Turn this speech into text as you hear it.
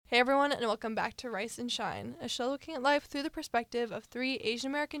Hey everyone, and welcome back to Rice and Shine, a show looking at life through the perspective of 3 Asian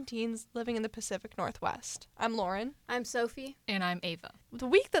American teens living in the Pacific Northwest. I'm Lauren. I'm Sophie. And I'm Ava. The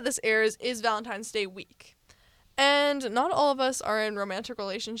week that this airs is Valentine's Day week. And not all of us are in romantic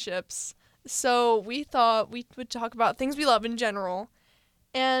relationships, so we thought we would talk about things we love in general.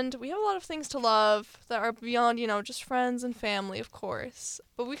 And we have a lot of things to love that are beyond, just friends and family, of course.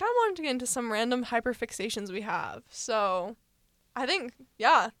 But we kind of wanted to get into some random hyperfixations we have. So I think,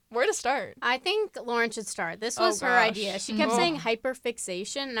 where to start? I think Lauren should start. This was her idea. She kept saying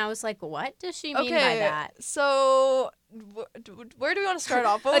hyperfixation, and I was like, what does she mean by that? So where do we want to start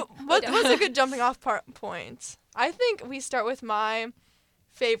off? What's a good jumping off point? I think we start with my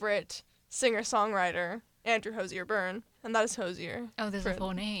favorite singer-songwriter, Andrew Hosier Byrne, and that is Hosier. Oh, there's a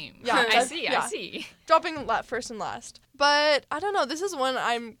full name. Yeah, I see. Dropping first and last. But I don't know, this is one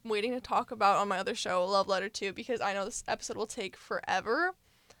I'm waiting to talk about on my other show, Love Letter 2, because I know this episode will take forever.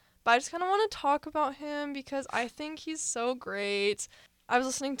 But I just kind of want to talk about him because I think he's so great. I was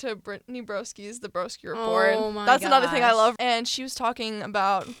listening to Brittany Broski's The Broski Report. Oh my That's another gosh. thing I love. And she was talking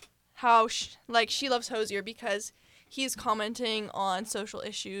about how she loves Hosier because he's commenting on social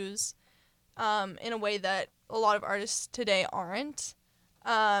issues in a way that a lot of artists today aren't,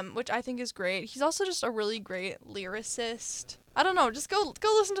 which I think is great. He's also just a really great lyricist. I don't know, just go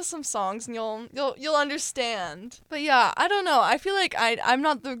listen to some songs and you'll understand. But yeah, I don't know. I feel like I'm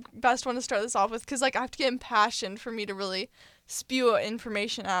not the best one to start this off with because I have to get impassioned for me to really spew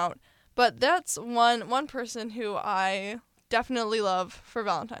information out. But that's one person who I definitely love for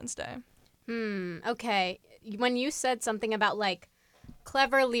Valentine's Day. Okay. When you said something about,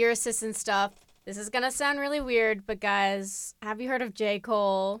 clever lyricists and stuff, this is going to sound really weird, but guys, have you heard of J.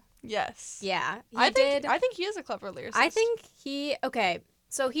 Cole? Yes. Yeah. I think he is a clever lyricist. I think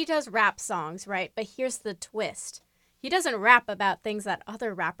so he does rap songs, right? But here's the twist. He doesn't rap about things that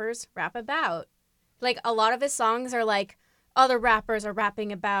other rappers rap about. A lot of his songs are other rappers are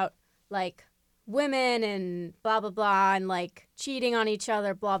rapping about, women and blah, blah, blah, and, cheating on each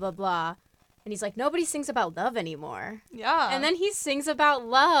other, blah, blah, blah. And he's like, nobody sings about love anymore. Yeah. And then he sings about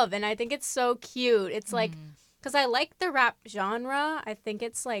love, and I think it's so cute. It's because I like the rap genre. I think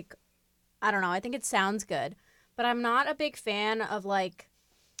it's I don't know, I think it sounds good. But I'm not a big fan of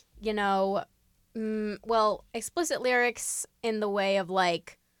explicit lyrics in the way of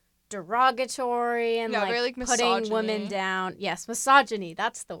derogatory and very, putting misogyny. Women down. Yes, misogyny,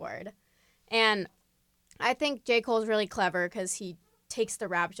 that's the word. And I think J. Cole's really clever because he takes the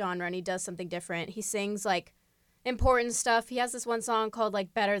rap genre and he does something different. He sings important stuff. He has this one song called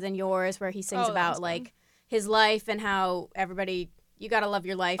Better Than Yours where he sings about his life and how you gotta love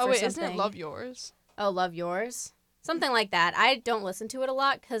your life or something. Isn't it Love Yours? Oh, Love Yours? Something like that. I don't listen to it a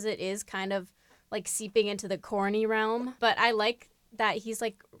lot because it is kind of seeping into the corny realm. But I like that he's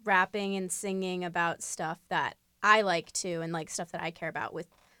rapping and singing about stuff that I like too and stuff that I care about with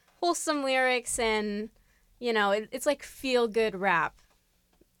wholesome lyrics and it's feel-good rap.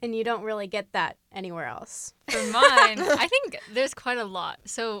 And you don't really get that anywhere else. For mine, I think there's quite a lot.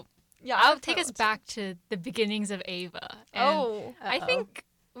 So I'll take us back to the beginnings of Ava. And I think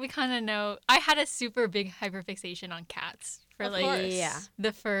we kind of know. I had a super big hyperfixation on cats for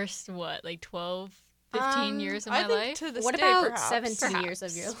the first, 12, 15 years of my life. To this what day, about perhaps. 17 years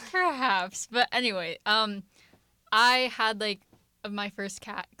of your life? Perhaps. But anyway, I had my first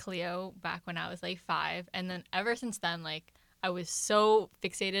cat, Cleo, back when I was 5. And then ever since then, I was so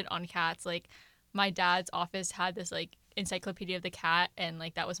fixated on cats. My dad's office had this encyclopedia of the cat, and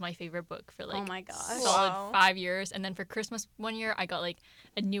that was my favorite book for oh my gosh, solid 5 years. And then for Christmas one year, I got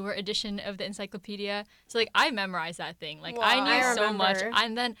a newer edition of the encyclopedia. So I memorized that thing. I knew so much.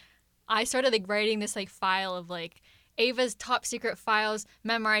 And then I started writing this file of Ava's top secret files,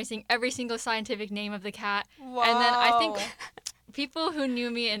 memorizing every single scientific name of the cat. Wow. And then I think people who knew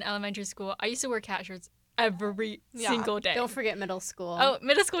me in elementary school, I used to wear cat shirts every single day. Don't forget middle school. Oh,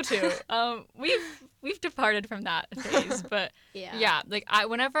 middle school too. We've departed from that phase, but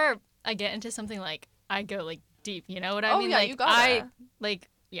whenever I get into something I go deep. You know what I mean? Yeah, you got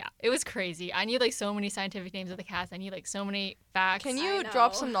it was crazy. I knew so many scientific names of the cats. I knew so many facts. Can you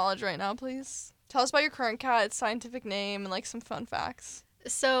drop some knowledge right now, please? Tell us about your current cat, its scientific name, and some fun facts.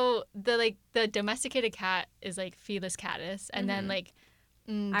 So the domesticated cat is Felis catus, and then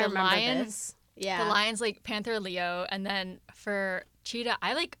the lions. Yeah. The lion's Panther Leo, and then for cheetah,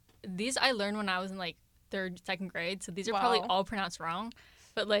 these I learned when I was in 3rd, 2nd grade, so these are probably all pronounced wrong.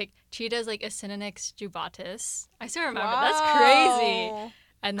 But cheetah is Acinonyx jubatus. I still remember. Wow. That's crazy.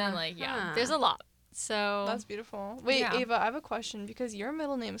 And then there's a lot. So that's beautiful. Wait, Ava, I have a question because your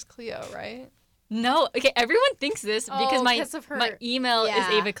middle name is Cleo, right? No, okay, everyone thinks this because Oh, my 'cause of her- my email is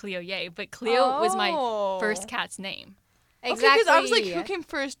yeah. Ava Cleo Yay, but Cleo was my Oh. first cat's name. Exactly. Okay, because I was like, who came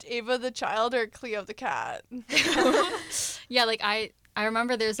first, Ava the child or Cleo the cat? Yeah, like I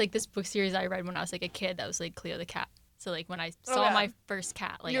remember there's like this book series I read when I was like a kid that was like Cleo the cat. So like when I saw yeah. my first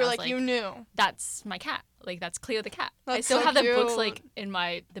cat, like you I were was like, you knew. that's my cat. Like that's Cleo the cat. I That's still so have the books cute. like in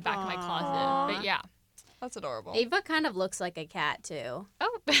the back of my closet. Aw. But yeah. That's adorable. Ava kind of looks like a cat too.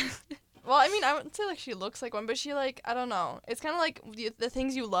 Oh. Well, I mean, I wouldn't say like she looks like one, but she like, I don't know. It's kind of like the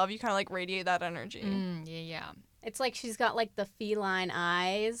things you love, you kind of like radiate that energy. Yeah. It's like she's got like the feline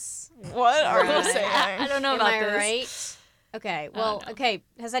eyes. What are Right. you saying? I don't know Am about I this. right? Okay. Well, know. okay.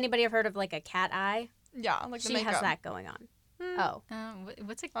 Has anybody ever heard of like a cat eye? Yeah, like the She makeup. has that going on. Hmm. Oh.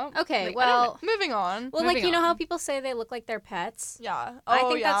 What's it? Oh, Okay. Wait, I don't well, moving on. well, like Moving you know how on. people say they look like their pets. Yeah. I Oh,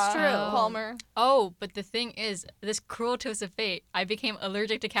 think yeah. that's true. Palmer. Oh, but the thing is, this cruel twist of fate, I became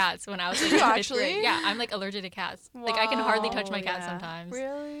allergic to cats when I was like You in fifth actually? grade. Yeah, I'm like allergic to cats. Like I can hardly touch my Wow. cat Yeah. sometimes.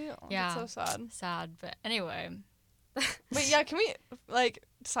 Really? Oh, Yeah. That's so sad. Sad, but anyway. Wait, yeah, can we, like,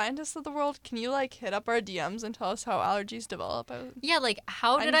 scientists of the world, can you, like, hit up our DMs and tell us how allergies develop? Yeah, like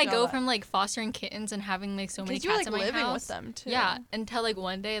how I did need I to know go that. from like fostering kittens and having like so many Because cats you were, like, in my living house? with them, too. Yeah, until like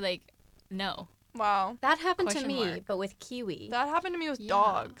one day, like no. Wow. That happened to Question me, mark. but with Kiwi. That happened to me with Yeah.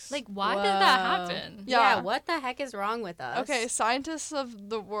 dogs. Like why did that Whoa. happen? Yeah. Yeah. What the heck is wrong with us? Okay, scientists of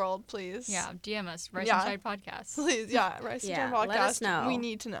the world, please. Yeah, DM us, Rice Yeah. and Shide Podcast. Please, yeah, Rice Yeah, and Jam let podcast. us know. We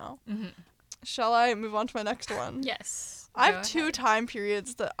need to know. Mm-hmm. Shall I move on to my next one? Yes. I Go have two ahead. time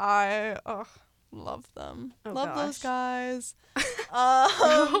periods that I love them. Oh, love those gosh.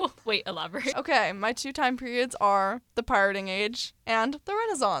 guys. Wait, elaborate. Okay, my two time periods are the pirating age and the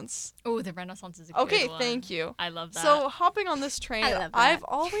Renaissance. Oh, the Renaissance is a Okay, good one. thank you. I love that. So hopping on this train, I love that. I've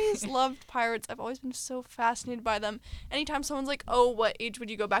always loved pirates. I've always been so fascinated by them. Anytime someone's like, "Oh, what age would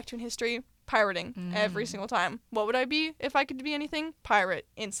you go back to in history?" Pirating every single time. What would I be if I could be anything? Pirate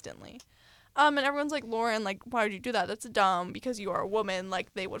instantly. And everyone's like, "Lauren, like, why would you do that? That's dumb because you are a woman.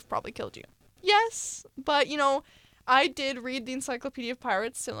 Like, they would have probably killed you." Yes, but you know, I did read the Encyclopedia of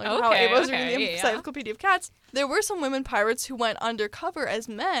Pirates, similar to how Okay, Ava was okay, reading the yeah. Encyclopedia of Cats. There were some women pirates who went undercover as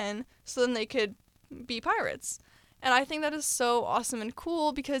men so then they could be pirates. And I think that is so awesome and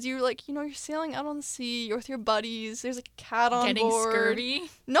cool because you're like, you know, you're sailing out on the sea, you're with your buddies, there's like a cat on Getting board. scurvy.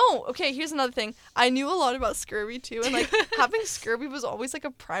 No, okay, here's another thing. I knew a lot about scurvy too, and like having scurvy was always like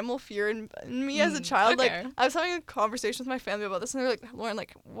a primal fear in me as a child. okay. Like I was having a conversation with my family about this, and they were like, "Lauren,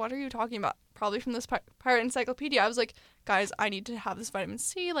 like, what are you talking about?" Probably from this pirate encyclopedia. I was like, "Guys, I need to have this vitamin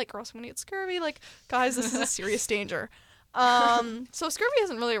C, like, or else I'm gonna get scurvy. Like, guys, this is a serious danger." So scurvy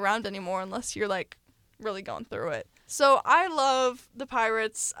isn't really around anymore unless you're like really going through it. So I love the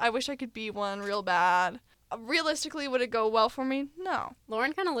pirates. I wish I could be one real bad. Realistically, would it go well for me? No.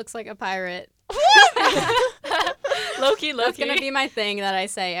 Lauren kind of looks like a pirate. Loki. That's gonna be my thing that I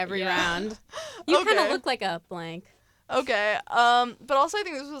say every Yeah. round. You kind Okay. of look like a blank. Okay. But also I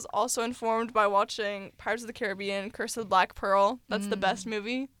think this was also informed by watching Pirates of the Caribbean, Curse of the Black Pearl. That's the best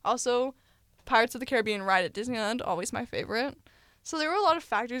movie. Also, Pirates of the Caribbean Ride at Disneyland, always my favorite. So there were a lot of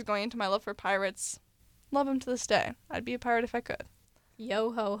factors going into my love for pirates. Love them to this day. I'd be a pirate if I could.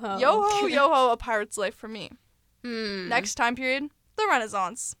 Yo ho ho. Yo ho, yo ho, a pirate's life for me. Hmm. Next time period, the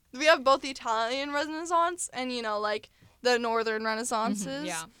Renaissance. We have both the Italian Renaissance and, you know, like the Northern Renaissances.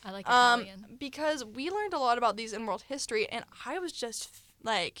 Yeah, I like Italian. Because we learned a lot about these in world history, and I was just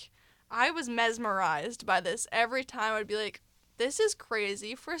I was mesmerized by this. Every time I'd be like, this is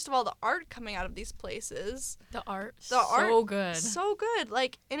crazy. First of all, the art coming out of these places, The art, the art- so good. so good.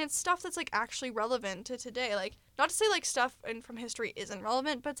 Like, and it's stuff that's like actually relevant to today. Like, not to say like stuff from history isn't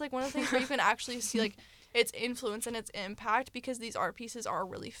relevant, but it's like one of the things where you can actually see like its influence and its impact because these art pieces are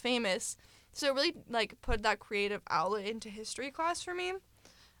really famous. So it really like put that creative outlet into history class for me.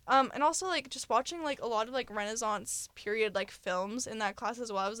 And also like just watching like a lot of like Renaissance period like films in that class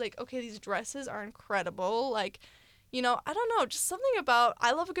as well. I was like, okay, these dresses are incredible. Like, you know, I don't know, just something about,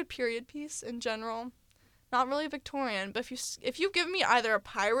 I love a good period piece in general. Not really Victorian, but if you give me either a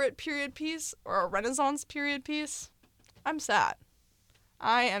pirate period piece or a Renaissance period piece, I'm sad.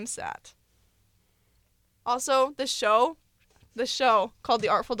 I am sad. Also, the show called The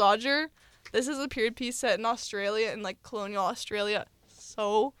Artful Dodger. This is a period piece set in Australia, in like colonial Australia.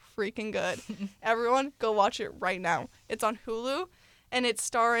 So freaking good. Everyone, go watch it right now. It's on Hulu, and it's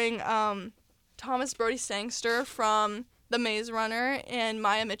starring Thomas Brody Sangster from The Maze Runner and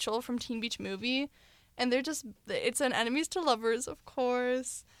Maya Mitchell from Teen Beach Movie. And it's an enemies to lovers, of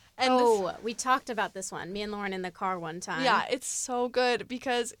course. And we talked about this one, me and Lauren in the car one time. yeah, it's so good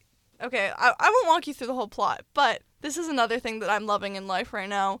because, okay, I won't walk you through the whole plot, but this is another thing that I'm loving in life right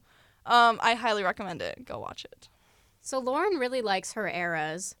now. I highly recommend it. Go watch it. So Lauren really likes her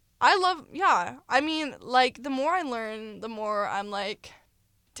eras. I mean, like, the more I learn, the more I'm like,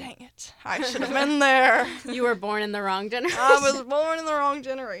 dang it, I should have been there. You were born in the wrong generation. I was born in the wrong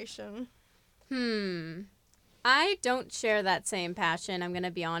generation. I don't share that same passion, I'm going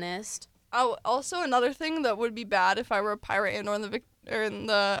to be honest. Oh, also another thing that would be bad if I were a pirate and or in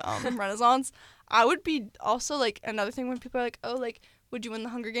the Renaissance, I would be also, like, another thing when people are like, oh, like, would you win the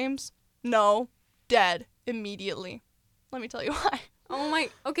Hunger Games? No. Dead. Immediately. Let me tell you why. Oh my,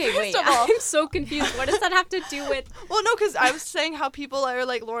 okay, First wait, of all- I'm so confused. What does that have to do with? Well, no, because I was saying how people are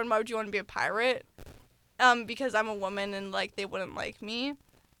like, Lauren, why would you want to be a pirate? Because I'm a woman and, like, they wouldn't like me.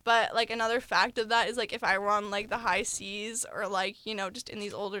 But, like, another fact of that is, like, if I were on, like, the high seas or, like, you know, just in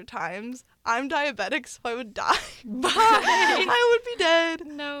these older times, I'm diabetic, so I would die. I would be dead.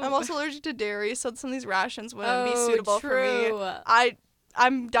 No. I'm also allergic to dairy, so some of these rations wouldn't be Oh, suitable for true. me.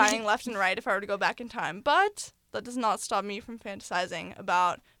 I'm dying left and right if I were to go back in time. But that does not stop me from fantasizing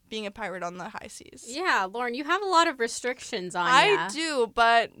about being a pirate on the high seas. Yeah, Lauren, you have a lot of restrictions on I ya. do,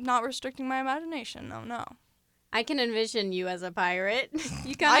 but not restricting my imagination. No. I can envision you as a pirate.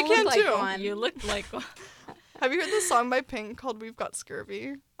 You I kind of can look like too. one. You look like one. Have you heard the song by Pink called We've Got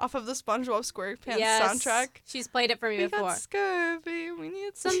Scurvy? Off of the SpongeBob SquarePants soundtrack? She's played it for me We before. got scurvy, we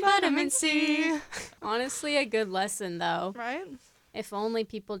need some Some vitamin vitamin C. Honestly, a good lesson, though. Right? If only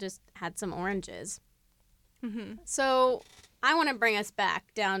people just had some oranges. Mm-hmm. So, I want to bring us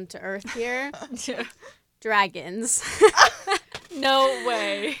back down to earth here. Dragons. No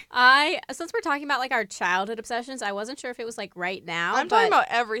way. Since we're talking about, like, our childhood obsessions, I wasn't sure if it was, like, right now. I'm talking about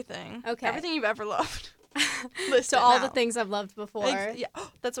everything. Okay. Everything you've ever loved. to all the things I've loved before. Yeah,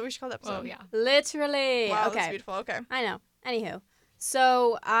 that's what we should call the episode. Oh, yeah. Literally. Wow, okay. that's beautiful. Okay. I know. Anywho,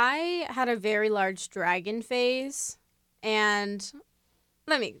 so I had a very large dragon phase, and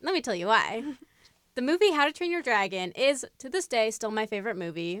let me tell you why. The movie How to Train Your Dragon is, to this day, still my favorite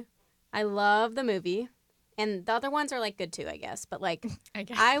movie. I love the movie, and the other ones are, like, good too, I guess. But, like, I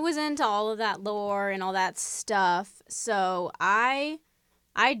guess. I was into all of that lore and all that stuff, so I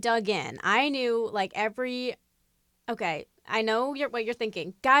dug in. I knew, like, okay, I know what you're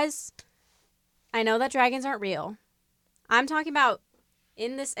thinking. Guys, I know that dragons aren't real. I'm talking about,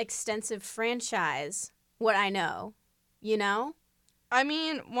 in this extensive franchise, what I know. You know? I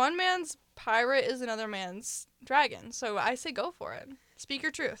mean, one man's pirate is another man's dragon, so I say go for it. Speak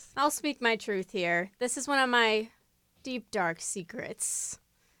your truth. I'll speak my truth here. This is one of my deep, dark secrets.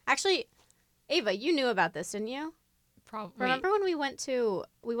 Actually, Ava, you knew about this, didn't you? Probably. Remember when we went to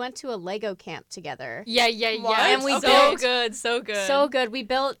a Lego camp together? Yeah. What? And we so built- good, so good. So good. We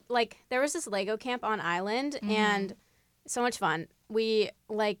built, like, there was this Lego camp on island, Mhm. and so much fun. We,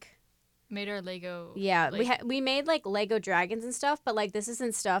 like, made our Lego. yeah, like, we made, like, Lego dragons and stuff, but, like, this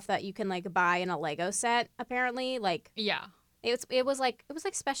isn't stuff that you can, like, buy in a Lego set, apparently. Like, Yeah. it was like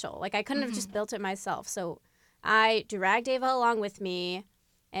special. Like, I couldn't have just built it myself. So I dragged Ava along with me,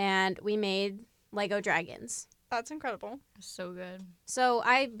 and we made Lego dragons. That's incredible. So good. So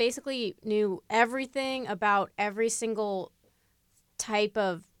I basically knew everything about every single type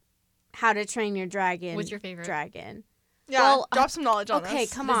of How to Train Your Dragon. What's your favorite? Dragon? Yeah, Well, drop some knowledge on Okay,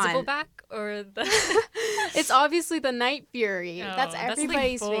 this. come the on. Zippleback or the. It's obviously the Night Fury. No, That's like,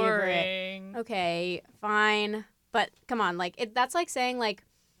 everybody's favorite. boring. Okay, fine. But come on, like, that's like saying, like,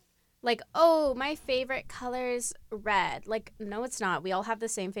 oh, my favorite color's red. Like, no, it's not. We all have the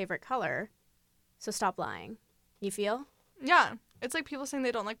same favorite color. So stop lying. You feel? Yeah, it's like people saying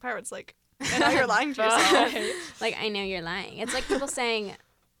they don't like pirates. Like, I know you're lying to yourself. Bye. Like, I know you're lying. It's like people saying,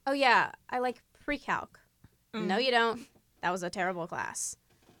 oh, yeah, I like pre-calc. No, you don't. That was a terrible class.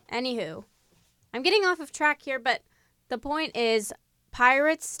 Anywho, I'm getting off of track here, but the point is,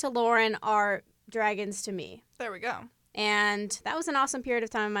 pirates to Lauren are dragons to me. There we go. And that was an awesome period of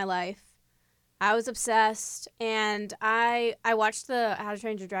time in my life. I was obsessed, and I watched the How to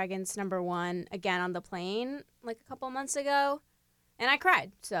Train Your Dragons #1 again on the plane like a couple months ago, and I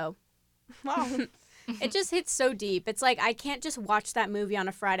cried. So Wow. it just hits so deep. It's like I can't just watch that movie on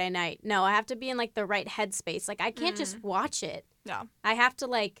a Friday night. No, I have to be in, like, the right headspace. Like, I can't just watch it. Yeah. I have to,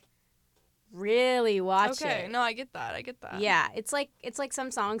 like, really watch Okay. it. No, I get that. Yeah, it's like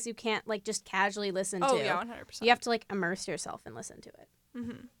some songs you can't, like, just casually listen Oh to. yeah, 100%. You have to, like, immerse yourself and listen to it.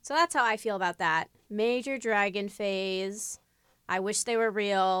 Mm-hmm. So that's how I feel about that. Major dragon phase. I wish they were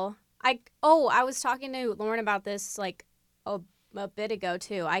real. I was talking to Lauren about this, like, a bit ago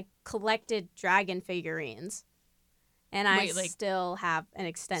too. I collected dragon figurines, and I Wait, like, still have an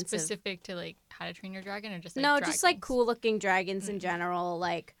extensive. Specific to, like, How to Train Your Dragon or just, like, No, dragons? just, like, cool looking dragons in general.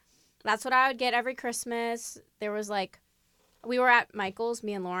 Like, that's what I would get every Christmas. There was, like, we were at Michael's,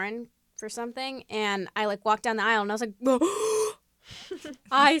 me and Lauren, for something, and I like walked down the aisle and I was like,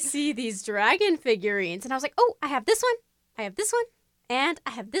 I see these dragon figurines, and I was like, oh, I have this one, I have this one, and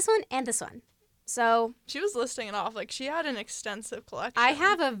I have this one and this one. So She was listing it off. Like, she had an extensive collection. I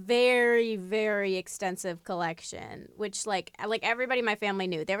have a very, very extensive collection, which like everybody in my family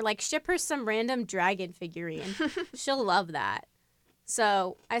knew. They were like, ship her some random dragon figurine. She'll love that.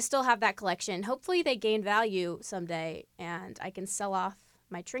 So I still have that collection. Hopefully they gain value someday and I can sell off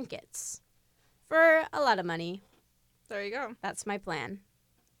my trinkets for a lot of money. There you go. That's my plan.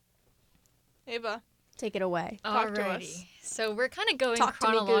 Ava. Take it away. Talk to us. Alrighty. So we're kind of going Talk to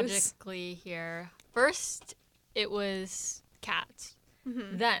me, Goose. chronologically here. First, it was cats.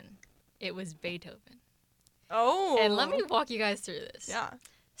 Mm-hmm. Then, it was Beethoven. Oh. And let me walk you guys through this. Yeah.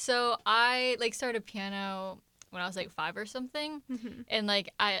 So I like started piano when I was like 5 or something, Mm-hmm. and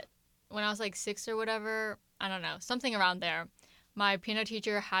like when I was like 6 or whatever, I don't know, something around there. My piano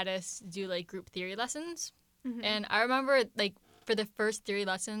teacher had us do like group theory lessons, Mm-hmm. and I remember like for the first theory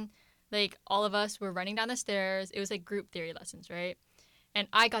lesson, like all of us were running down the stairs. It was like group theory lessons, right? And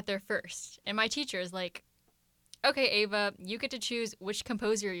I got there first, and my teacher is like, "Okay, Ava, you get to choose which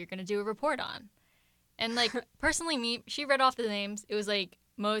composer you're gonna do a report on." And like personally, she read off the names. It was like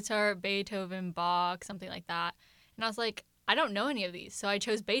Mozart, Beethoven, Bach, something like that. And I was like, I don't know any of these, so I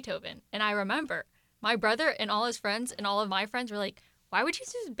chose Beethoven. And I remember my brother and all his friends and all of my friends were like, "Why would you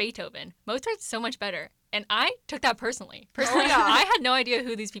choose Beethoven? Mozart's so much better." And I took that personally. Personally, yeah. I had no idea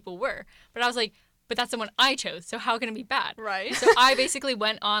who these people were, but I was like, but that's the one I chose, so how can it be bad? Right. So I basically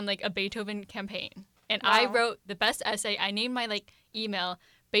went on like a Beethoven campaign, and I Wow. wrote the best essay. I named my like email,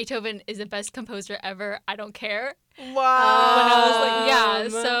 Beethoven is the best composer ever. I don't care. Wow. When I was like, Um,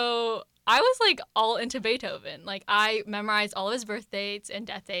 yeah, so I was like all into Beethoven. Like I memorized all of his birth dates and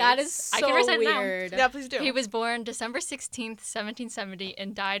death dates. That is so I can recite it now. weird. Yeah, please do. He was born December 16th, 1770,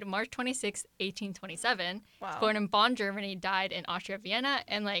 and died March 26th, 1827. Wow. Born in Bonn, Germany, died in Austria, Vienna,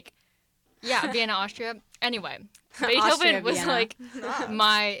 and like, yeah, Vienna, Austria. Anyway, Beethoven Austria, was Vienna. like Nice.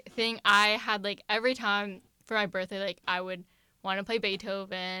 my thing. I had like every time for my birthday, like I would want to play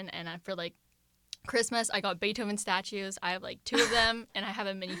Beethoven, and for like Christmas, I got Beethoven statues. I have like 2 of them, and I have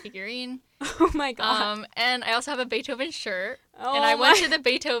a mini figurine. Oh my god. And I also have a Beethoven shirt. Oh And I went my- to the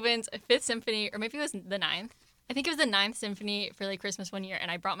Beethoven's 5th Symphony, or maybe it was the 9th. I think it was the 9th Symphony for like Christmas one year, and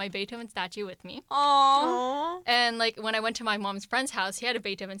I brought my Beethoven statue with me. Aw. Aw. And like when I went to my mom's friend's house, he had a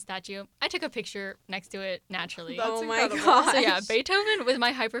Beethoven statue. I took a picture next to it naturally. That's Oh my incredible. god. So yeah, Beethoven was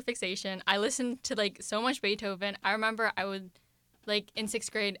my hyperfixation. I listened to like so much Beethoven. I remember I would like in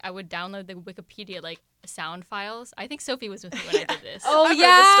 6th grade I would download the Wikipedia like sound files. I think Sophie was with me when I did this. Oh I've heard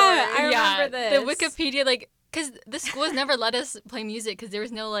yeah, the story. I remember yeah, this. the Wikipedia like because the schools never let us play music because there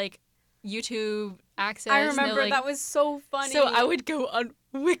was no like YouTube access. I no, remember like, that was so funny. So I would go on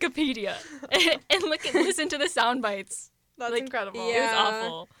Wikipedia and look and listen to the sound bites. That's like, incredible. It was Yeah.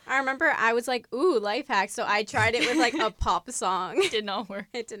 awful. I remember I was like, ooh, life hack. So I tried it with like a pop song. Did not work.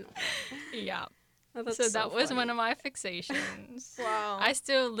 It didn't. Yeah. Oh, that's so that was funny. one of my fixations. Wow. I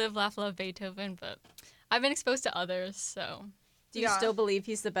still live, laugh, love Beethoven, but I've been exposed to others, so. Do you Yeah. still believe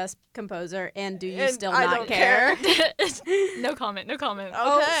he's the best composer, and do you And still I not don't care? No comment, no comment. Okay.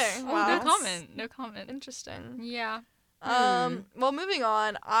 Oh, wow. No comment, no comment. Interesting. Yeah. Well, moving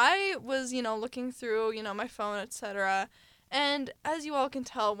on, I was, looking through, my phone, etc. And as you all can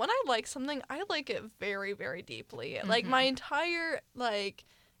tell, when I like something, I like it very, very deeply. Like, my entire,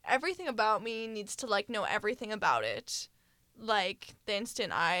 everything about me needs to, know everything about it, the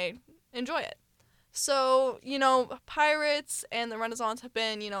instant I enjoy it. So, pirates and the Renaissance have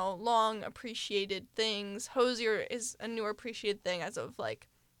been, long appreciated things. Hosier is a new appreciated thing as of,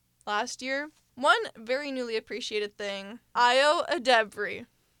 last year. One very newly appreciated thing, Io Adebri.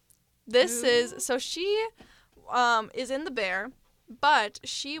 This is, so she is in The Bear, but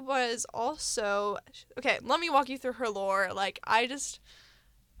she was also, okay, let me walk you through her lore.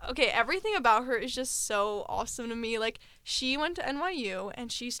 Everything about her is just so awesome to me. She went to NYU,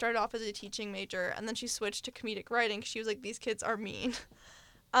 and she started off as a teaching major, and then she switched to comedic writing. She was like, these kids are mean.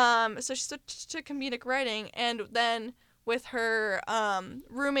 So she switched to comedic writing, and then with her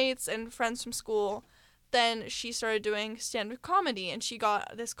roommates and friends from school, then she started doing stand-up comedy, and she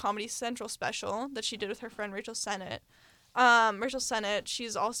got this Comedy Central special that she did with her friend Rachel Sennett. Rachel Sennett,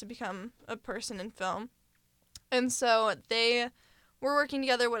 she's also become a person in film. And so they were working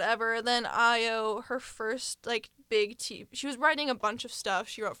together, whatever. Then Io, her first, big she was writing a bunch of stuff.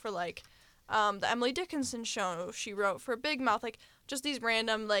 She wrote for, the Emily Dickinson show. She wrote for Big Mouth, just these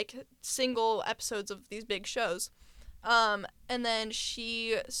random, single episodes of these big shows. And then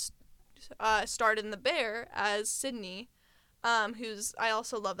she starred in The Bear as Sydney. I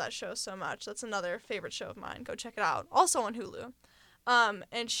also love that show so much. That's another favorite show of mine. Go check it out. Also on Hulu.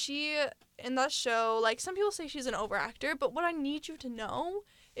 And she, in that show, like, some people say she's an overactor, but what I need you to know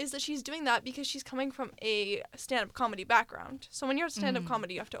is that she's doing that because she's coming from a stand-up comedy background. So when you're a stand-up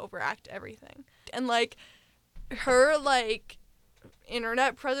comedy, you have to overact everything. And, like, her, like,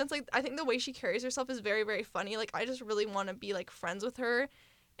 internet presence, like, I think the way she carries herself is very, very funny. Like, I just really want to be, like, friends with her.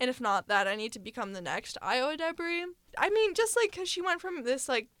 And if not that, I need to become the next Iowa Debris. I mean, just, like, because she went from this,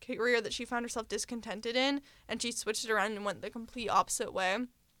 like, career that she found herself discontented in, and she switched it around and went the complete opposite way,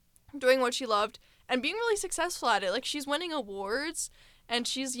 doing what she loved, and being really successful at it. Like, she's winning awards, and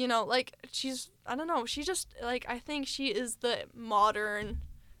she's, you know, like, I don't know, she just, like, I think she is the modern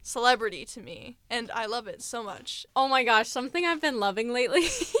celebrity to me, and I love it so much. Oh my gosh, something I've been loving lately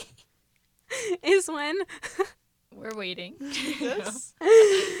is when... We're waiting. Yes.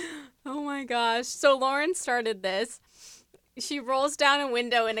 Oh my gosh. So Lauren started this. She rolls down a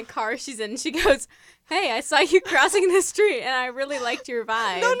window in a car she's in. She goes, "Hey, I saw you crossing the street, and I really liked your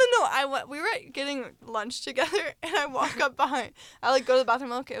vibe." No. We were getting lunch together, and I walk up behind. I, like, go to the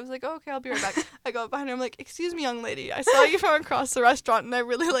bathroom. Okay, I was like, okay, I'll be right back. I go up behind her. I'm like, "Excuse me, young lady. I saw you from across the restaurant, and I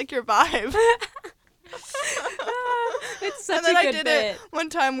really like your vibe." It's such and then a good I did bit. it one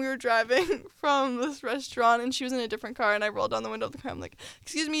time. We were driving from this restaurant, and she was in a different car, and I rolled down the window of the car. I'm like,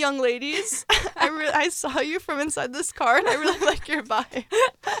 "Excuse me, young ladies. I saw you from inside this car, and I really like your vibe."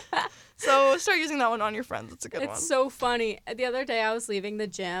 So start using that one on your friends. It's a good one. It's so funny. The other day I was leaving the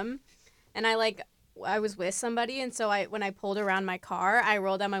gym, and I was with somebody, and so when I pulled around my car, I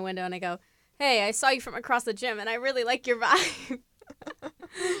rolled down my window and I go, "Hey, I saw you from across the gym, and I really like your vibe."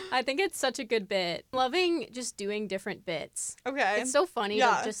 I think it's such a good bit. Loving just doing different bits. Okay. It's so funny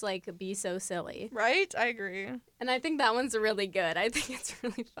Yeah. to just, like, be so silly. Right? I agree. And I think that one's really good. I think it's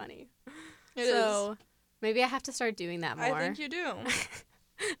really funny. It So maybe I have to start doing that more. I think you do.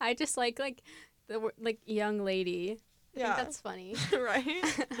 I just like the young lady. I Yeah. think that's funny. Right?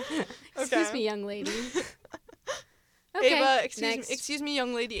 Excuse Okay. me, young lady. Okay, Ava, next. excuse me,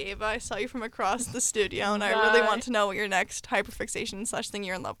 young lady Ava. I saw you from across the studio, and I Bye. really want to know what your next hyperfixation / thing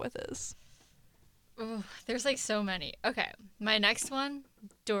you're in love with is. Ooh, there's like so many. Okay, my next one,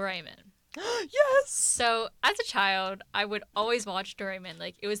 Doraemon. Yes. So as a child, I would always watch Doraemon.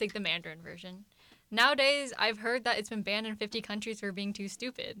 Like, it was like the Mandarin version. Nowadays, I've heard that it's been banned in 50 countries for being too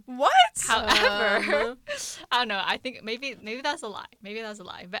stupid. What? However, I don't know. I think maybe that's a lie.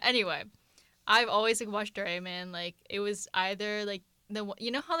 But anyway, I've always like watched Doraemon. Like, it was either like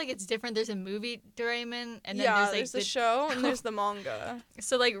you know how like it's different. There's a movie Doraemon, and then yeah, there's the show and there's the manga.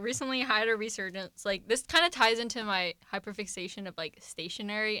 So like recently I had a resurgence. Like, this kind of ties into my hyperfixation of like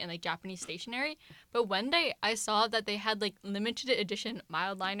stationery and like Japanese stationery. But one day I saw that they had like limited edition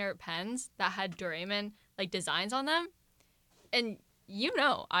mild liner pens that had Doraemon like designs on them, and you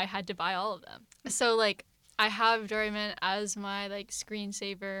know I had to buy all of them. So like I have Doraemon as my like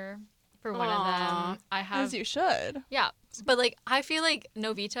screensaver for one of them. I have As you should. yeah, but like I feel like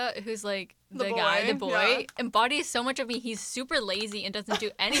Novita, who's like the boy, yeah. embodies so much of me. He's super lazy and doesn't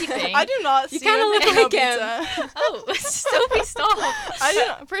do anything. I do not You see kinda you and look think of like Nobita. Oh, Sophie, stop.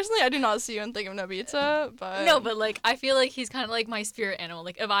 I do not see you and think of Nobita, but No, but like I feel like he's kind of like my spirit animal.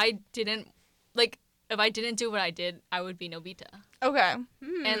 Like if I didn't do what I did, I would be Nobita. okay.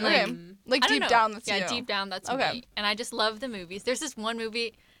 And Okay. like Like I don't deep know. down, that's yeah, you. deep down that's Okay. me. And I just love the movies. There's this one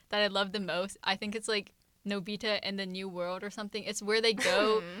movie that I love the most. I think it's like Nobita and the New World or something. It's where they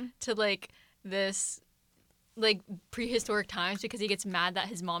go to like this like prehistoric times because he gets mad that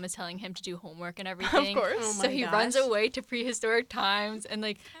his mom is telling him to do homework and everything. Of course. Oh So my he gosh. runs away to prehistoric times and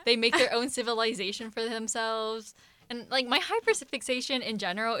like they make their own civilization for themselves. And like my hyperfixation in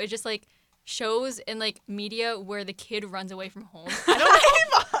general is just like shows in like media where the kid runs away from home. I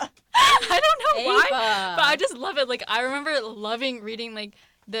don't know. I don't know why, Ava. but I just love it. Like I remember loving reading like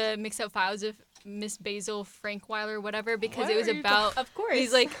the mixed up files of Miss Basil Frankweiler or whatever because What it was are you about Of course.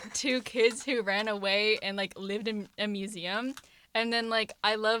 these like two kids who ran away and like lived in a museum. And then like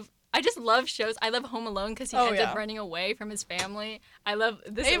I just love shows. I love Home Alone because he ends yeah. up running away from his family. I love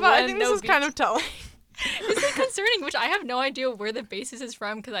this. Ava, one, I think this No is kind of telling. It's like concerning, which I have no idea where the basis is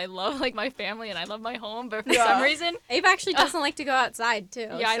from because I love like my family and I love my home, but for Yeah. some reason, Ava actually doesn't like to go outside too.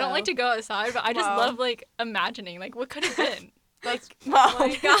 yeah, I don't so- like to go outside, but I just Wow. love like imagining like what could have been. That's Oh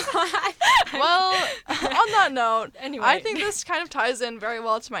my god. Well, on that note, Anyway. I think this kind of ties in very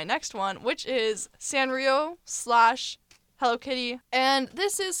well to my next one, which is Sanrio / Hello Kitty. And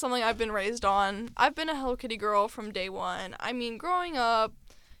this is something I've been raised on. I've been a Hello Kitty girl from day one. I mean, growing up,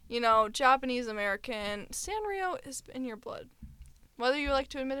 you know, Japanese American, Sanrio is in your blood. Whether you like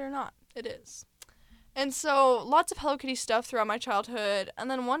to admit it or not, it is. And so lots of Hello Kitty stuff throughout my childhood. And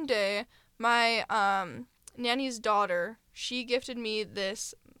then one day, my nanny's daughter, she gifted me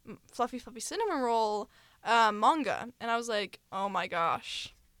this Fluffy Fluffy Cinnamon Roll manga. And I was like, oh my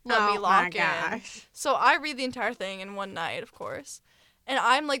gosh, let me lock in. So I read the entire thing in one night, of course. And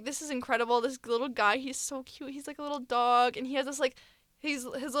I'm like, this is incredible. This little guy, he's so cute. He's like a little dog. And he has this like, his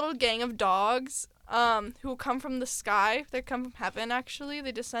little gang of dogs who come from the sky. They come from heaven, actually.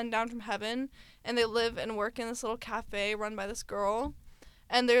 They descend down from heaven. And they live and work in this little cafe run by this girl.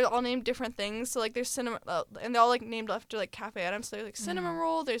 And they're all named different things. So, like, there's cinnamon, and they're all, like, named after, like, cafe items. So, there's, like, cinnamon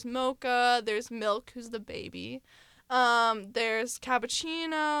roll, there's mocha, there's Milk, who's the baby. There's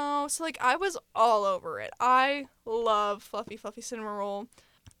cappuccino. So, like, I was all over it. I love Fluffy Fluffy Cinnamon Roll.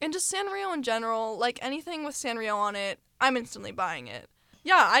 And just Sanrio in general. Like, anything with Sanrio on it, I'm instantly buying it.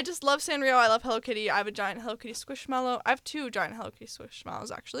 Yeah, I just love Sanrio. I love Hello Kitty. I have a giant Hello Kitty Squishmallow. I have 2 giant Hello Kitty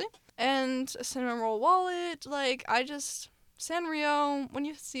Squishmallows, actually. And a cinnamon roll wallet. Like, Sanrio, when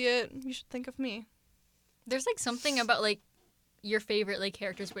you see it, you should think of me. There's, like, something about, like, your favorite, like,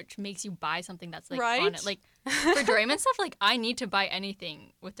 characters which makes you buy something that's, like, right? on it. Like, for Doraemon stuff, like, I need to buy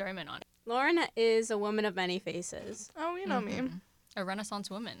anything with Doraemon on it. Lauren is a woman of many faces. Oh, you know me. A Renaissance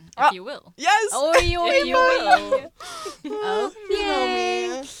woman, if you will. Yes! Oh, you will. Oh, you know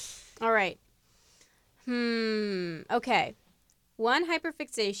me. All right. Okay. One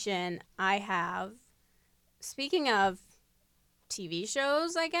hyperfixation I have, speaking of TV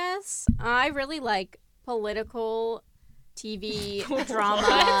shows, I guess, I really like political TV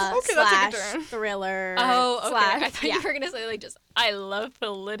drama Okay, that's a good / turn. thriller. Oh, okay. slash- I thought you were going to say, like, just, I love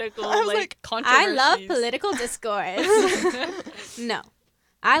political, I was like, like, I controversies. love political discourse. No.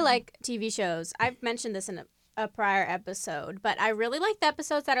 I like TV shows. I've mentioned this in a prior episode, but I really like the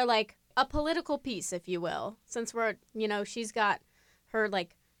episodes that are like a political piece, if you will. Since we're, she's got her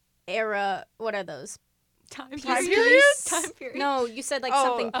like era, what are those? Time periods? Time period. No, you said like Oh,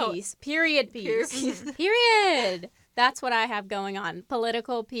 something oh. piece. Period piece. Period. That's what I have going on.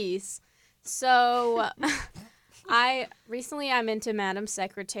 Political piece. So I'm into Madam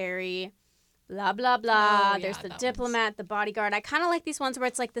Secretary. Blah, blah, blah. Oh, There's yeah, the that diplomat, the bodyguard. I kind of like these ones where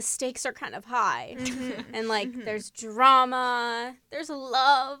it's like the stakes are kind of high. Mm-hmm. And like there's drama. There's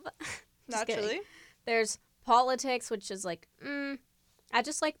love. Just kidding. Naturally. There's politics, which is like, I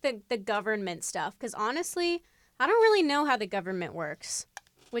just like the government stuff. Because honestly, I don't really know how the government works,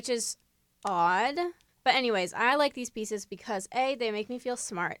 which is odd. But anyways, I like these pieces because A, they make me feel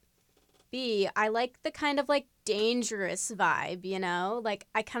smart. B, I like the kind of like dangerous vibe, Like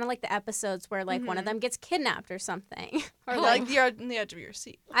I kind of like the episodes where like one of them gets kidnapped or something. Or Like you're on the edge of your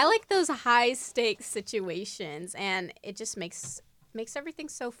seat. I like those high stakes situations, and it just makes everything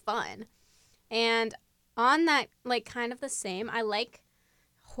so fun. And on that, like kind of the same, I like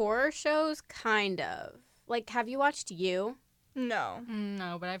horror shows, kind of. Like, have you watched You? No.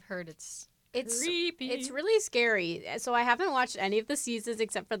 No, but I've heard it's Creepy. creepy. It's really scary. So I haven't watched any of the seasons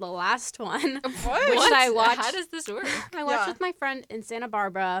except for the last one. What? Which I watched. How does this work? I watched Yeah. with my friend in Santa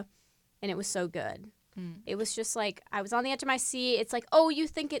Barbara, and it was so good. It was just like, I was on the edge of my seat. It's like, oh, you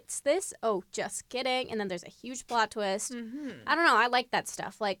think it's this? Oh, just kidding. And then there's a huge plot twist. I don't know. I like that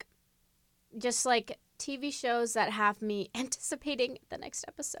stuff. Like, just like TV shows that have me anticipating the next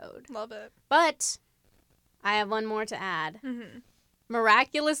episode. Love it. But I have one more to add. Mm-hmm.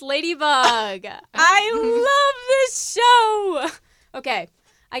 Miraculous Ladybug. I love this show. Okay,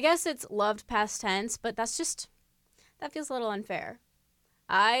 I guess it's loved past tense, but that feels a little unfair.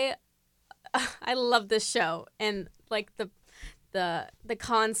 I love this show and like the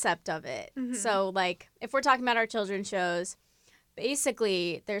concept of it. So like if we're talking about our children's shows,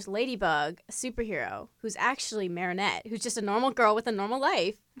 basically there's Ladybug, a superhero, who's actually Marinette, who's just a normal girl with a normal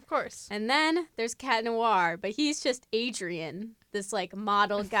life. Of course. And then there's Cat Noir, but he's just Adrian, this like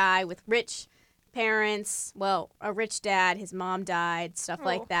model guy with rich parents. Well, a rich dad, his mom died, stuff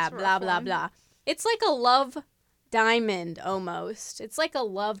like that, it's a blah, rough blah, one. blah. It's like a love diamond almost. It's like a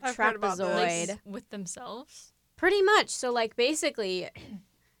love I've heard about this. trapezoid. Like, with themselves? Pretty much. So like basically,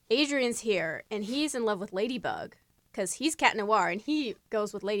 Adrian's here and he's in love with Ladybug because he's Cat Noir and he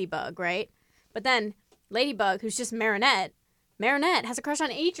goes with Ladybug, right? But then Ladybug, who's just Marinette has a crush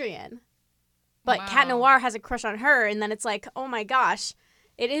on Adrian. But Cat Wow. Noir has a crush on her, and then it's like, oh my gosh,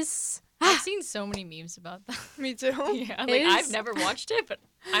 it is. I've seen so many memes about that. Me too. Yeah, It like is- I've never watched it, but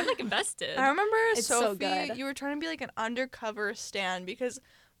I'm like invested. I remember It's so Sophie, good. you were trying to be like an undercover stan because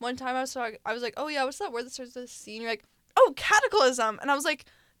one time I was like, oh yeah, what's that word that starts with a C? And you're like, oh, cataclysm. And I was like,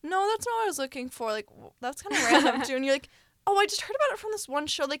 no, that's not what I was looking for. Like, that's kind of random too. And you're like, Oh, I just heard about it from this one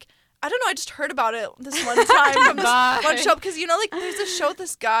show. Like, I don't know. I just heard about it this one time from this one show. Because, you know, like, there's a show with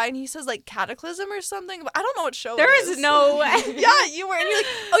this guy, and he says, like, Cataclysm or something. But I don't know what show it is. There is no way. Yeah, you were. And you're like,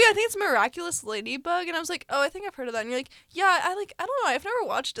 oh, yeah, I think it's Miraculous Ladybug. And I was like, oh, I think I've heard of that. And you're like, yeah, I don't know. I've never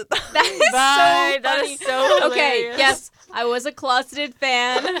watched it, though. That is so That funny. is so Okay, hilarious. yes, I was a closeted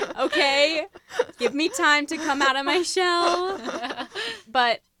fan. Okay, give me time to come out of my shell.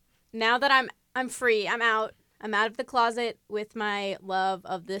 But now that I'm free, I'm out of the closet with my love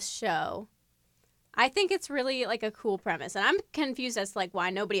of this show. I think it's really like a cool premise, and I'm confused as to like why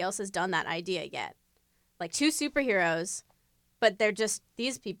nobody else has done that idea yet. Like 2 superheroes, but they're just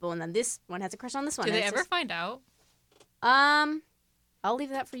these people, and then this one has a crush on this one. Do and they it's ever just- find out? I'll leave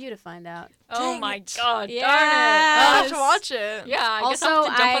that for you to find out. Oh Dang my it. god, Yes. darn it. I have Yes. to watch it. Yeah, I guess I'll Also,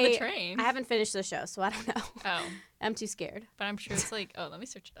 have to jump on the train. I haven't finished the show, so I don't know. Oh, I'm too scared. but I'm sure it's like, oh, let me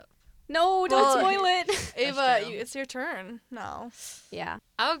search it up. No, don't Well, spoil it. Ava, true. it's your turn now. Yeah.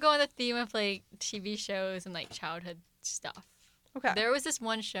 I would go on the theme of like TV shows and like childhood stuff. Okay. There was this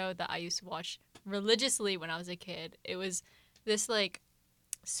one show that I used to watch religiously when I was a kid. It was this like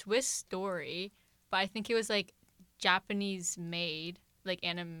Swiss story, but I think it was like Japanese made, like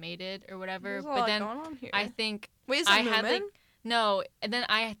animated or whatever. There's a But lot then going on here. I think Wait, is it I had Moomin? like no, and then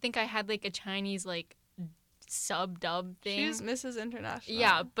I think I had like a Chinese like sub dub thing. She's Mrs. International.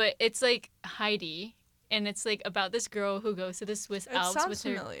 Yeah, but it's like Heidi, and it's like about this girl who goes to the Swiss It Alps sounds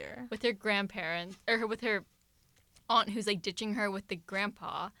familiar. with her grandparents or with her aunt who's like ditching her with the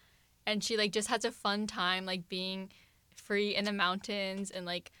grandpa, and she like just has a fun time like being free in the mountains and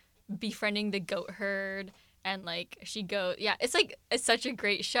like befriending the goat herd. And like she goes, yeah, it's such a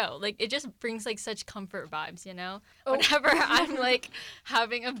great show. Like it just brings like such comfort vibes, you know. Oh. Whenever I'm like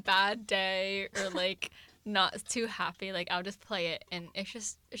having a bad day or like not too happy, like I'll just play it, and it's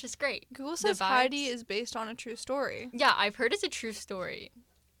just great. Google The says Heidi vibes. is based on a true story. Yeah, I've heard it's a true story,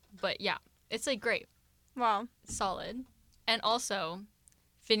 but yeah, it's like great, Wow. solid, and also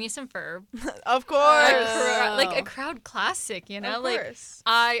Phineas and Ferb, Of course. like a crowd classic, you know. Of Like course.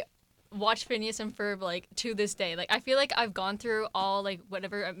 I watch Phineas and Ferb like to this day. Like I feel like I've gone through all like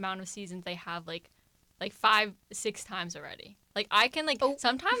whatever amount of seasons they have like 5-6 times already. Like I can like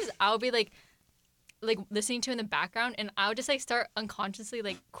sometimes I'll be like listening to in the background, and I'll just like start unconsciously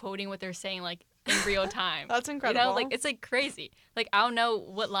like quoting what they're saying like in real time. That's You incredible. know, like it's like crazy. Like I'll know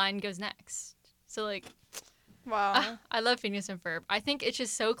what line goes next. So like Wow. I love Phineas and Ferb. I think it's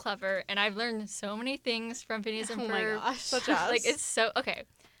just so clever, and I've learned so many things from Phineas and Oh Ferb. my gosh. Such as. Like it's so okay.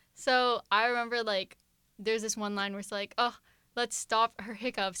 So I remember like there's this one line where it's like, oh, let's stop her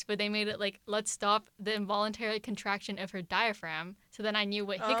hiccups, but they made it like let's stop the involuntary contraction of her diaphragm. So then I knew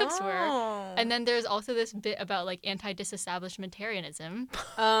what hiccups were. Oh. And then there's also this bit about like anti-disestablishmentarianism.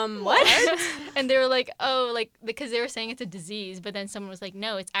 What? And they were like, oh, like because they were saying it's a disease, but then someone was like,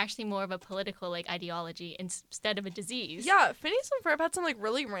 no, it's actually more of a political like ideology instead of a disease. Yeah, Phineas and Ferb had some like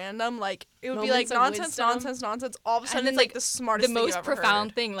really random like it would be like Moments of nonsense, wisdom. nonsense. All of a sudden, then, it's like like, the smartest The thing most you've ever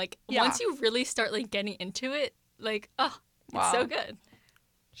profound heard. thing, like Yeah. once you really start like getting into it, like oh, it's so Wow. good.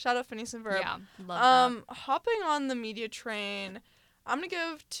 Shout out Phineas and Ferb. Yeah, love that. Hopping on the media train, I'm gonna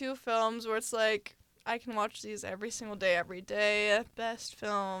give 2 films where it's like I can watch these every single day, every day. Best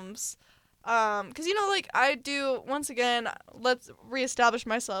films. 'Cause you know, like I do. Once again, let's reestablish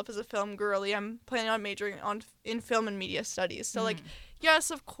myself as a film girly. I'm planning on majoring in film and media studies. So like,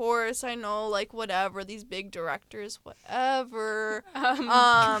 yes, of course, I know like whatever these big directors, whatever.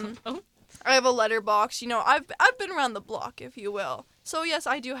 Oh. I have a letterbox. You know, I've been around the block, if you will. So yes,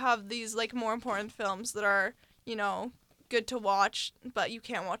 I do have these like more important films that are, you know, good to watch, but you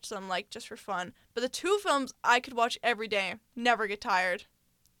can't watch them like just for fun. But the 2 films I could watch every day, never get tired.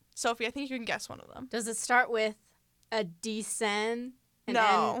 Sophie, I think you can guess one of them. Does it start with a descend?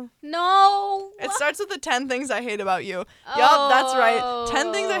 No. No. It starts with the 10 Things I Hate About You. Yup, that's right.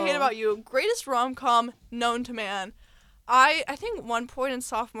 10 Things I Hate Oh. About You. Greatest rom-com known to man. I think one point in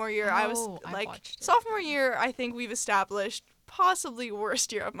sophomore year, I was Oh, I like, watched it. sophomore year, I think we've established possibly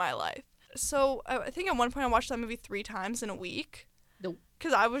worst year of my life. So I think at one point I watched that movie 3 times in a week. Nope.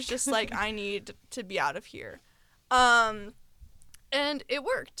 Because I was just like, I need to be out of here. And it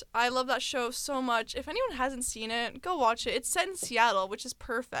worked. I love that show so much. If anyone hasn't seen it, go watch it. It's set in Seattle, which is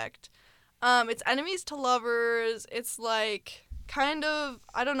perfect. It's enemies to lovers. It's like kind of,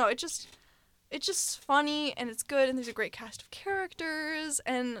 I don't know, it's just funny and it's good and there's a great cast of characters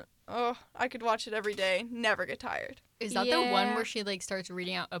and oh, I could watch it every day, never get tired. Is that the one Yeah. where she like starts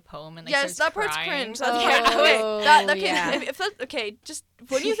reading out a poem and like Yes, starts that part's crying? cringe. That's Oh, okay. yeah. If that, okay, just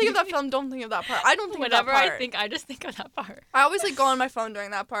when you think of that film, don't think of that part. I don't think Whenever of that part. I think, I just think of that part. I always like go on my phone during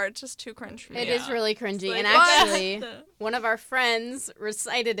that part. It's just too cringe for me. It Yeah. is really cringy. Like, and what? actually, one of our friends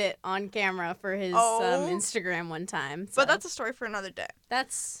recited it on camera for his Oh. Instagram one time. So But that's a story for another day.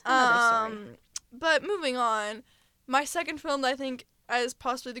 that's another story. But moving on, my second film that I think is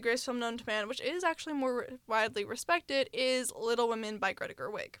possibly the greatest film known to man, which is actually more widely respected, is Little Women by Greta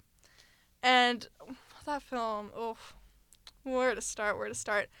Gerwig. And that film, where to start?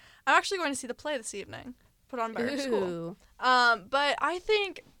 I'm actually going to see the play this evening, put on by our school. Ooh. But I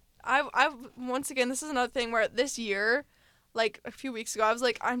think I've once again, this is another thing where this year, like a few weeks ago, I was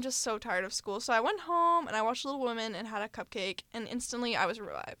like, I'm just so tired of school. So I went home and I watched Little Women and had a cupcake, and instantly I was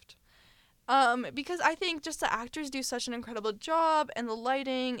revived. Because I think just the actors do such an incredible job, and the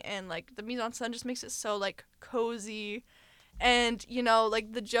lighting and like the mise en scène just makes it so like cozy, and you know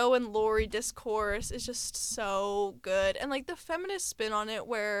like the Joe and Laurie discourse is just so good, and like the feminist spin on it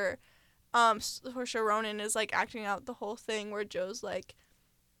where Saoirse Ronan is like acting out the whole thing where Joe's like,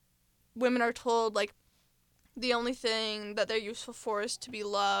 women are told like the only thing that they're useful for is to be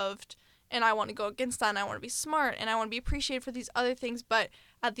loved, and I want to go against that, and I want to be smart, and I want to be appreciated for these other things, but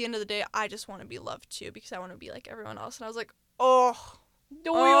at the end of the day, I just want to be loved too, because I want to be like everyone else. And I was like, oh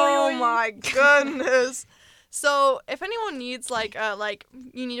my goodness. So if anyone needs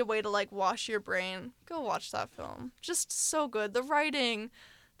you need a way to like wash your brain, go watch that film. Just so good. The writing,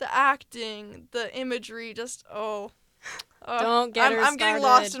 the acting, the imagery, just Don't get her I'm getting started.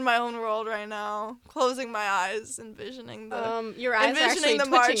 lost in my own world right now. Closing my eyes, envisioning the Your eyes are actually envisioning the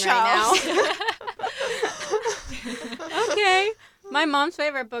twitching March right House. now. Okay. My mom's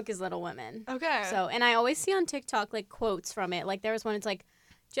favorite book is Little Women. Okay. So, and I always see on TikTok like quotes from it. Like there was one. It's like,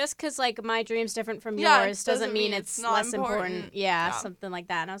 just because like my dream's different from Yeah, yours doesn't mean it's not less important. Yeah, Yeah. something like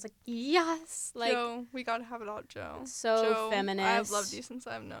that. And I was like, yes, like Joe, we gotta have it all, Joe. so Joe, feminist. I have loved you since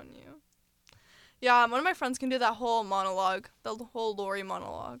I've known you. Yeah, one of my friends can do that whole monologue, the whole Laurie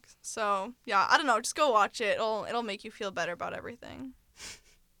monologue. So yeah, I don't know, just go watch it. It'll make you feel better about everything.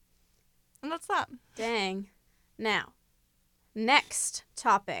 And that's that. Dang. Now, next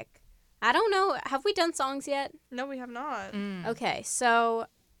topic. I don't know. Have we done songs yet? No, we have not. Okay, so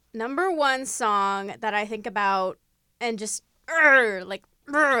number one song that I think about and just I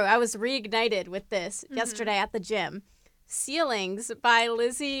was reignited with this yesterday at the gym. Ceilings by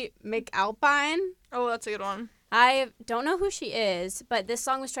Lizzie McAlpine. Oh, that's a good one. I don't know who she is, but this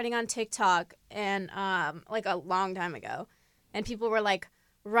song was trending on TikTok and like a long time ago. And people were like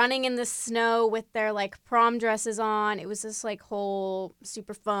running in the snow with their like prom dresses on. It was this like whole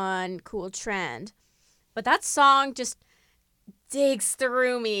super fun, cool trend. But that song just digs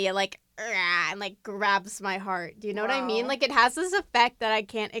through me like and like grabs my heart. Do you know what I mean? Wow. Like it has this effect that I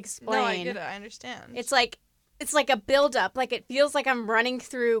can't explain. No, I get it. I understand. It's like a buildup. Like it feels like I'm running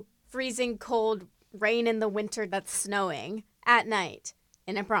through freezing cold rain in the winter that's snowing at night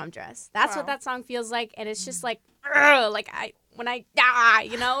in a prom dress. That's what Wow. that song feels like, and it's just like when I die,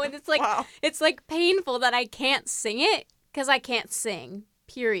 you know, and it's like Wow. it's like painful that I can't sing it because I can't sing.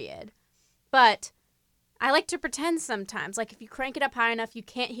 Period. But I like to pretend sometimes. Like if you crank it up high enough, you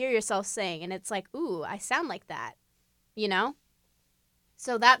can't hear yourself sing, and it's like, ooh, I sound like that, you know.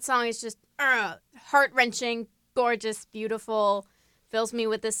 So that song is just heart-wrenching, gorgeous, beautiful, fills me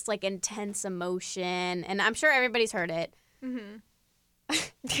with this like intense emotion, and I'm sure everybody's heard it.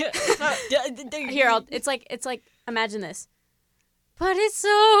 Here, it's like imagine this. But it's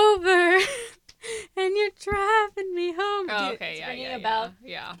over, and you're driving me home. Oh, Dude, okay, it's yeah, ringing yeah, a bell.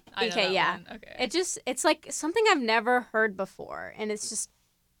 yeah. I know Okay, that yeah. one. Okay. It's like something I've never heard before, and it's just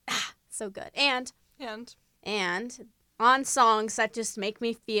so good. And on songs that just make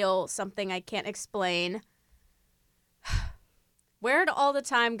me feel something I can't explain. Where'd all the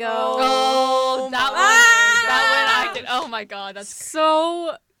time go? Oh, that one. That one I did. Oh my god, that's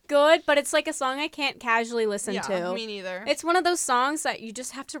So good, but it's like a song I can't casually listen yeah, to. me neither. It's one of those songs that you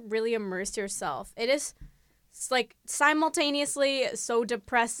just have to really immerse yourself. It's like simultaneously so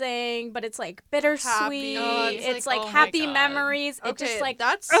depressing, but it's like bittersweet. Happy. Oh, it's like, like oh my happy God. memories. Okay, It just like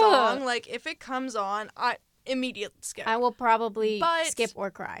that song, like if it comes on, I immediately skip. I will probably But- skip or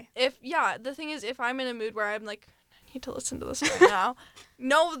cry. The thing is, if I'm in a mood where I'm like, I need to listen to this right now,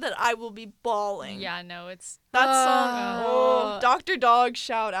 know that I will be bawling. Yeah, no, it's That song, Dr. Dog,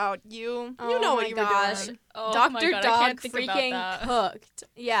 shout out. You know what you were doing. oh Dr. my God, I Dog can't think about freaking that. cooked.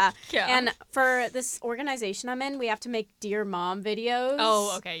 Yeah. Yeah. And for this organization I'm in, we have to make Dear Mom videos.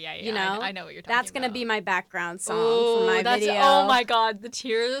 Oh, okay, yeah. You know? I know what you're talking That's about. going to be my background song Ooh, for my that's, video. Oh my God, the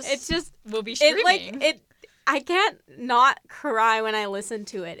tears. It's just will be streaming. I can't not cry when I listen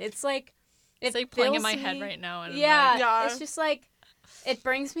to it. It's like It's like playing in my head right now. And Yeah. It's just like it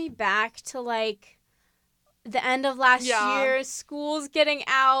brings me back to like the end of last year, school's getting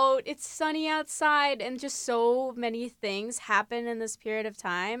out, it's sunny outside, and just so many things happen in this period of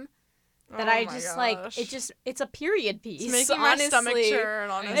time that I just like it's a period piece. It's making honestly. my stomach churn,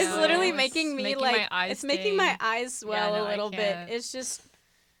 honestly. It's literally making me making like my eyes it's making my sting. eyes swell no, a I little bit. can't. It's just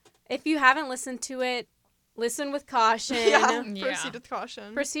if you haven't listened to it, listen with caution. Yeah, Yeah. proceed with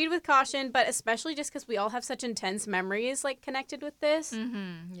caution. Proceed with caution, but especially just because we all have such intense memories like connected with this.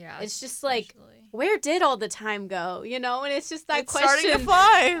 Mm-hmm. Yeah. It's just like, especially. where did all the time go? You know, and it's just that It's question. starting to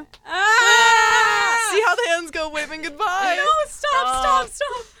fly. Ah! See how the hands go waving goodbye. No, stop.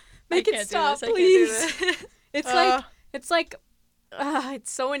 Make I it can't do stop, this, I can't do please. this. It's like,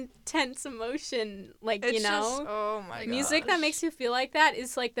 it's so intense emotion. Like, It's you know, just, oh my god. music that makes you feel like that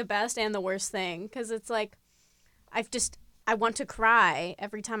is like the best and the worst thing. Because it's like, I want to cry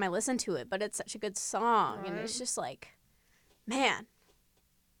every time I listen to it, but it's such a good song. And it's just like, man,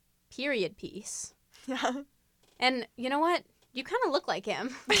 period piece. Yeah. And you know what? You kind of look like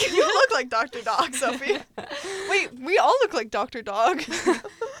him. You look like Dr. Dog, Sophie. Wait, we all look like Dr. Dog.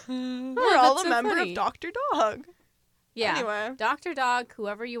 We're all that's a so member funny. of Dr. Dog. Yeah. Anyway. Dr. Dog,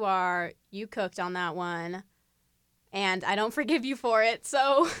 whoever you are, you cooked on that one. And I don't forgive you for it,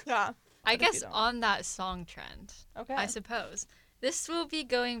 so. Yeah. I if guess you don't. on that song trend, Okay. I suppose this will be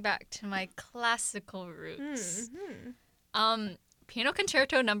going back to my classical roots. Piano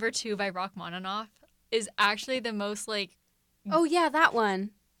Concerto No. 2 by Rachmaninoff is actually the most like Oh, yeah, that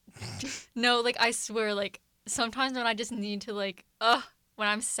one. no, like I swear, like sometimes when I just need to like when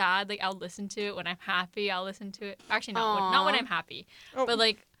I'm sad, like I'll listen to it. When I'm happy, I'll listen to it. Actually, not when Aw. I'm happy, Oh. but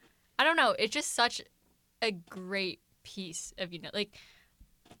like I don't know. It's just such a great piece of like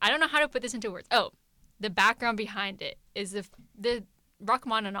I don't know how to put this into words. Oh, the background behind it is the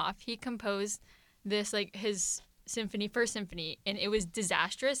Rachmaninoff. He composed this like his first symphony, and it was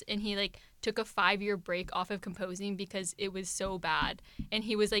disastrous, and he like took a 5-year break off of composing because it was so bad, and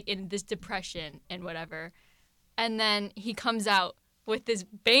he was like in this depression and whatever, and then he comes out with this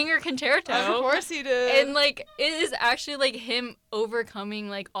banger concerto. Of course he did. And like it is actually like him overcoming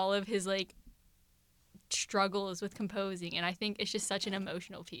like all of his like struggles with composing, and I think it's just such an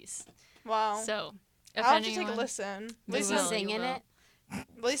emotional piece. Wow. So if I'll have to take a anyone- listen. You Is he will, singing you will. it?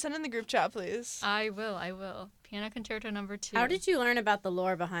 Will you send in the group chat, please? I will. Piano Concerto No. 2. How did you learn about the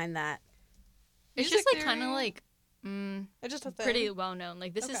lore behind that? It's Music just like kind of theory? like It's just a thing. pretty well known.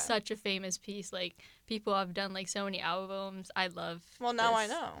 Like this Okay. is such a famous piece. Like people have done like so many albums. I love. Well, now I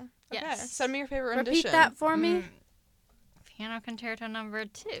this. know. Okay. Yes. Send me your favorite Repeat rendition. that for me. Piano Concerto No.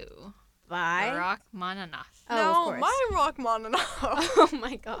 2. Bye. Rachmaninoff. Oh, no, of course. my Rachmaninoff. Oh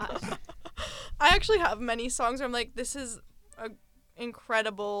my gosh. I actually have many songs where I'm like, this is a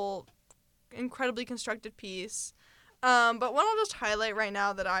incredibly constructed piece. But one I'll just highlight right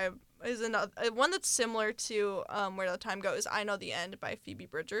now that is another one that's similar to Where the Time Goes. I Know the End by Phoebe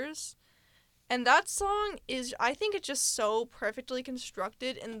Bridgers, and that song is, I think it's just so perfectly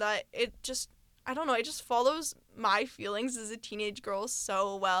constructed in that it just, I don't know, it just follows my feelings as a teenage girl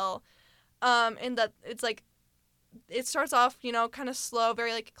so well. In that it's like, it starts off, you know, kind of slow,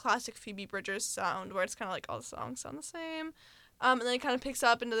 very like classic Phoebe Bridgers sound, where it's kind of like all the songs sound the same. And then it kind of picks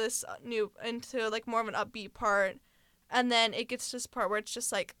up into this into like more of an upbeat part. And then it gets to this part where it's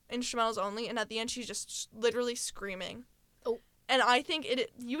just like instrumentals only. And at the end, she's just literally screaming. Oh. And I think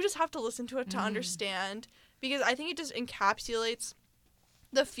you just have to listen to it to understand, because I think it just encapsulates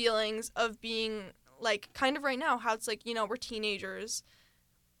the feelings of being like kind of right now, how it's like, you know, we're teenage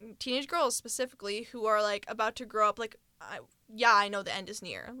girls specifically, who are like about to grow up. Like, I know the end is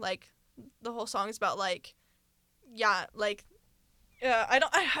near. Like, the whole song is about like,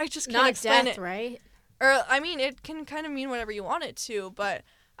 I just can't Not explain death, it. right? Or, I mean, it can kind of mean whatever you want it to, but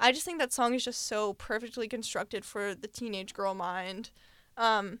I just think that song is just so perfectly constructed for the teenage girl mind.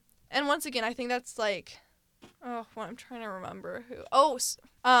 And once again, I think that's like, well, I'm trying to remember who.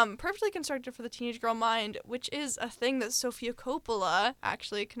 Perfectly constructed for the teenage girl mind, which is a thing that Sofia Coppola,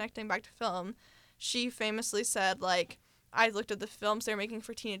 actually connecting back to film, she famously said, like, I looked at the films they were making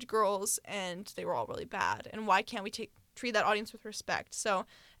for teenage girls, and they were all really bad. And why can't we take treat that audience with respect. So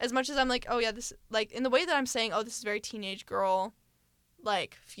as much as I'm like, oh yeah, this, like, in the way that I'm saying, oh, this is very teenage girl,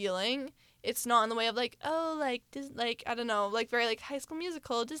 like, feeling, it's not in the way of like, oh, like, like, I don't know, like, very like High School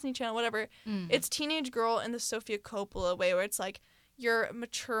Musical, Disney Channel, whatever. It's teenage girl in the Sofia Coppola way, where it's like you're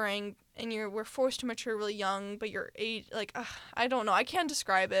maturing and we're forced to mature really young, but your age, like, I don't know, I can't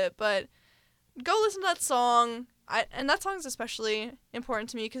describe it, but go listen to that song. And that song is especially important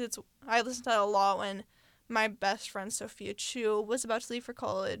to me because I listened to that a lot when my best friend Sophia Chu was about to leave for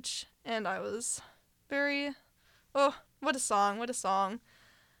college, and I was very, oh, what a song, what a song.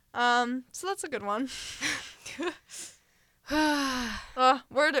 So that's a good one.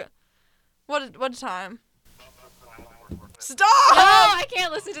 What a time. Stop! No, I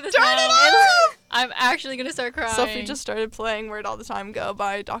can't listen to this Turn now. it off! I'm actually gonna start crying. Sophie just started playing Where'd All the Time Go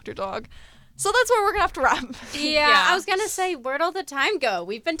by Dr. Dog. So that's where we're gonna have to wrap. Yeah, I was gonna say, where'd all the time go?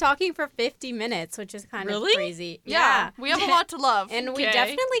 We've been talking for 50 minutes, which is kind of crazy. Yeah, we have a lot to love. And we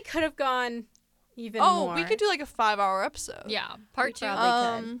definitely could have gone even more. Oh, we could do like a 5-hour episode. Yeah, part 2.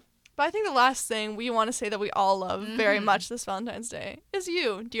 Could. But I think the last thing we want to say that we all love very much this Valentine's Day is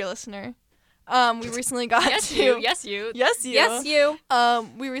you, dear listener. We recently got Yes, you.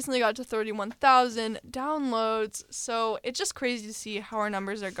 We recently got to 31,000 downloads, so it's just crazy to see how our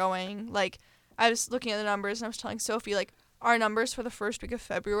numbers are going. Like, I was looking at the numbers and I was telling Sophie, like, our numbers for the first week of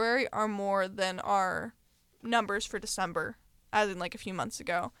February are more than our numbers for December, as in like a few months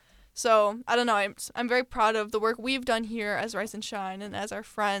ago. So I don't know. I'm very proud of the work we've done here as Rise and Shine and as our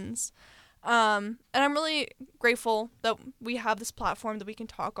friends. And I'm really grateful that we have this platform that we can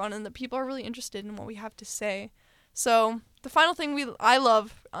talk on and that people are really interested in what we have to say. So the final thing I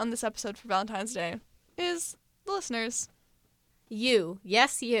love on this episode for Valentine's Day is the listeners. You.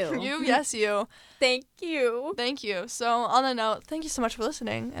 Yes, you. You, yes, you. Thank you. Thank you. So on that note, thank you so much for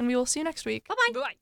listening, and we will see you next week. Bye-bye. Bye.